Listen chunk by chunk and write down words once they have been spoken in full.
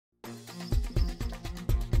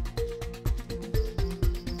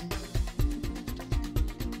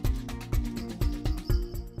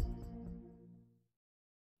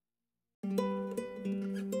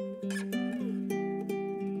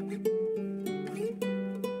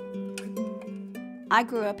I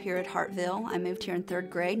grew up here at Hartville. I moved here in 3rd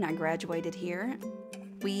grade and I graduated here.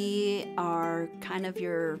 We are kind of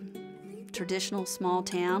your traditional small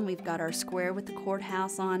town. We've got our square with the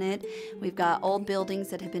courthouse on it. We've got old buildings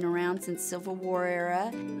that have been around since Civil War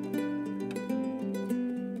era.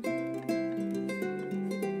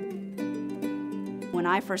 When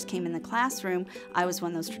I first came in the classroom, I was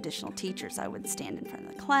one of those traditional teachers. I would stand in front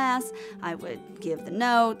of the class, I would give the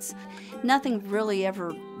notes. Nothing really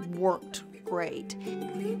ever worked great.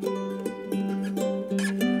 And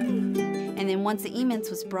then once the eMINTS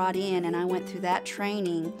was brought in and I went through that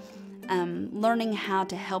training, learning how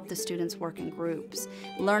to help the students work in groups,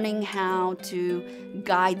 learning how to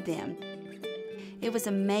guide them. It was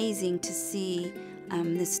amazing to see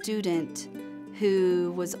the student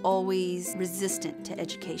who was always resistant to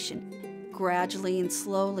education. Gradually and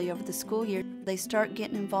slowly over the school year, they start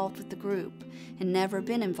getting involved with the group and never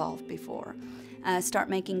been involved before. Start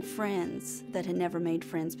making friends that had never made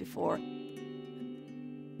friends before.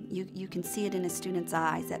 You can see it in a student's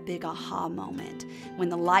eyes, that big aha moment, when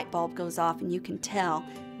the light bulb goes off and you can tell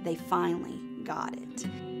they finally got it.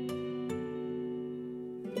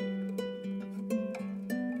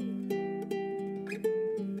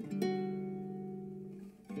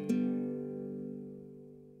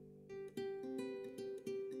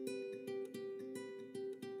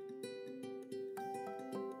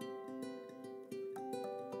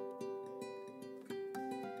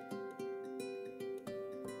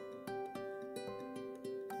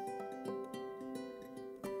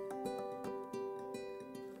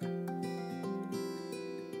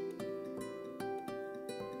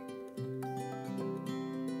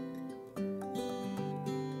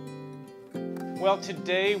 Well,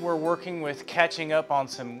 today we're working with catching up on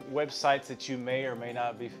some websites that you may or may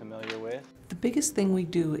not be familiar with. The biggest thing we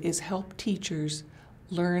do is help teachers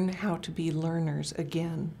learn how to be learners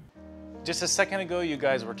again. Just a second ago, you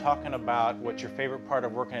guys were talking about what your favorite part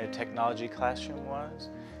of working in a technology classroom was.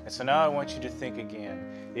 And so now I want you to think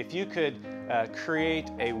again. If you could create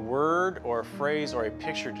a word or a phrase or a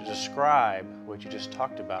picture to describe what you just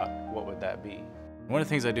talked about, what would that be? One of the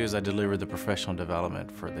things I do is I deliver the professional development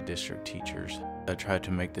for the district teachers. I try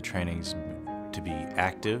to make the trainings to be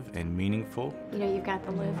active and meaningful. You know, you've got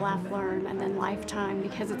the live, laugh, learn, and then lifetime,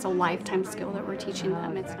 because it's a lifetime skill that we're teaching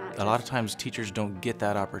them. It's not a lot of times teachers don't get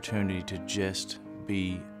that opportunity to just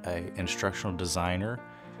be an instructional designer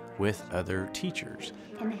with other teachers.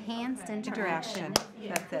 Enhanced interaction.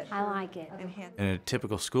 That's it. I like it. In a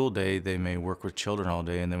typical school day, they may work with children all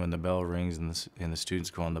day, and then when the bell rings and the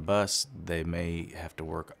students go on the bus, they may have to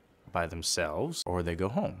work by themselves or they go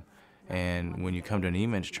home. And when you come to an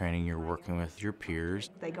eMINTS training, you're working with your peers.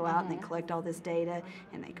 They go out and they collect all this data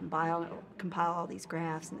and they compile all these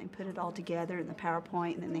graphs and they put it all together in the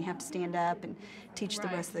PowerPoint, and then they have to stand up and teach the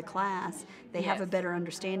rest of the class. They have a better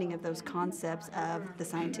understanding of those concepts of the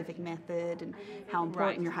scientific method and how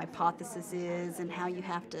important your hypothesis is and how you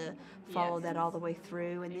have to follow that all the way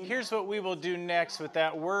through. And then here's what we will do next with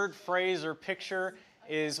that word, phrase, or picture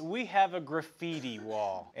is we have a graffiti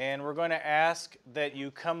wall, and we're going to ask that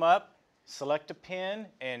you come up, select a pen,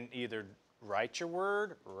 and either write your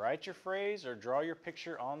word, write your phrase, or draw your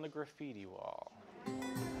picture on the graffiti wall.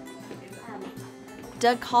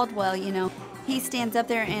 Doug Caldwell, you know, he stands up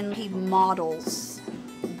there and he models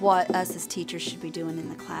what us as teachers should be doing in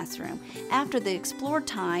the classroom. After the Explore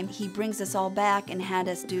time, he brings us all back and had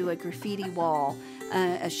us do a graffiti wall,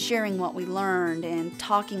 sharing what we learned and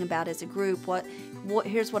talking about as a group,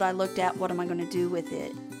 here's what I looked at, what am I going to do with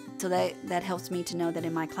it? So that helps me to know that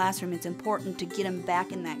in my classroom it's important to get them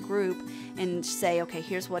back in that group and say, okay,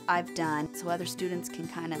 here's what I've done, so other students can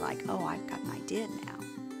kind of like, oh, I've got an idea now.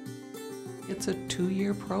 It's a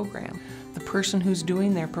 2-year program. The person who's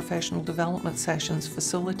doing their professional development sessions,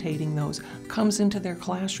 facilitating those, comes into their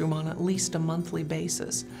classroom on at least a monthly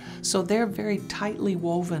basis. So they're very tightly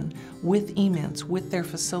woven with eMINTS, with their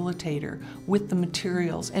facilitator, with the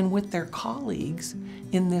materials, and with their colleagues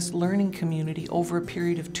in this learning community over a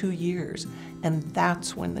period of 2 years. And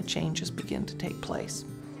that's when the changes begin to take place.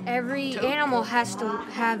 Every animal has to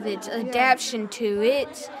have its adaptation to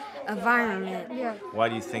its environment. Yeah. Why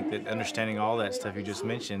do you think that understanding all that stuff you just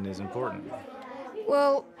mentioned is important?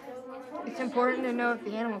 Well, it's important to know if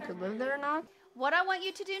the animal could live there or not. What I want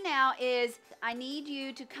you to do now is I need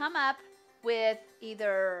you to come up with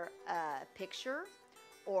either a picture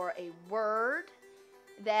or a word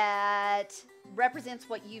that represents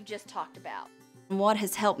what you've just talked about. What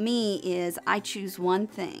has helped me is I choose one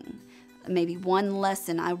thing, maybe one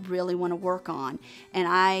lesson I really want to work on, and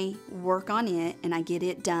I work on it and I get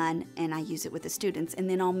it done and I use it with the students, and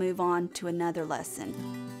then I'll move on to another lesson.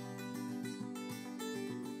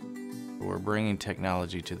 We're bringing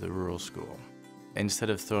technology to the rural school.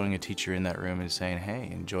 Instead of throwing a teacher in that room and saying, hey,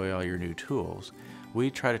 enjoy all your new tools,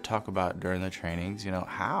 we try to talk about during the trainings,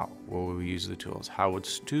 how will we use the tools? How would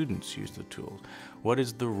students use the tools? What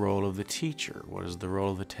is the role of the teacher? What is the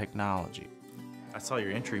role of the technology? I saw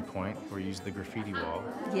your entry point where you used the graffiti wall.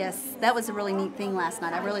 Yes, that was a really neat thing last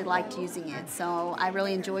night. I really liked using it, so I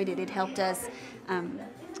really enjoyed it. It helped us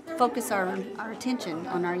focus our attention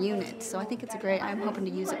on our unit, so I think it's I'm hoping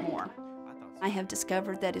to use it more. I have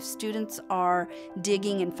discovered that if students are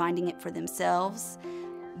digging and finding it for themselves,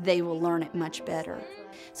 they will learn it much better.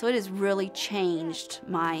 So it has really changed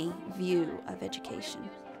my view of education.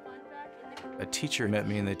 A teacher met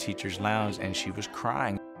me in the teacher's lounge and she was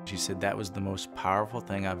crying. She said that was the most powerful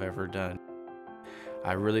thing I've ever done.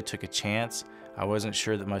 I really took a chance. I wasn't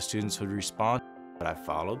sure that my students would respond, but I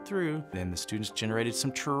followed through. Then the students generated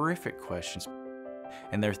some terrific questions.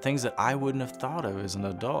 And there are things that I wouldn't have thought of as an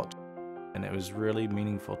adult. And it was really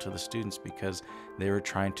meaningful to the students because they were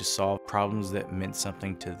trying to solve problems that meant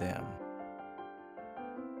something to them.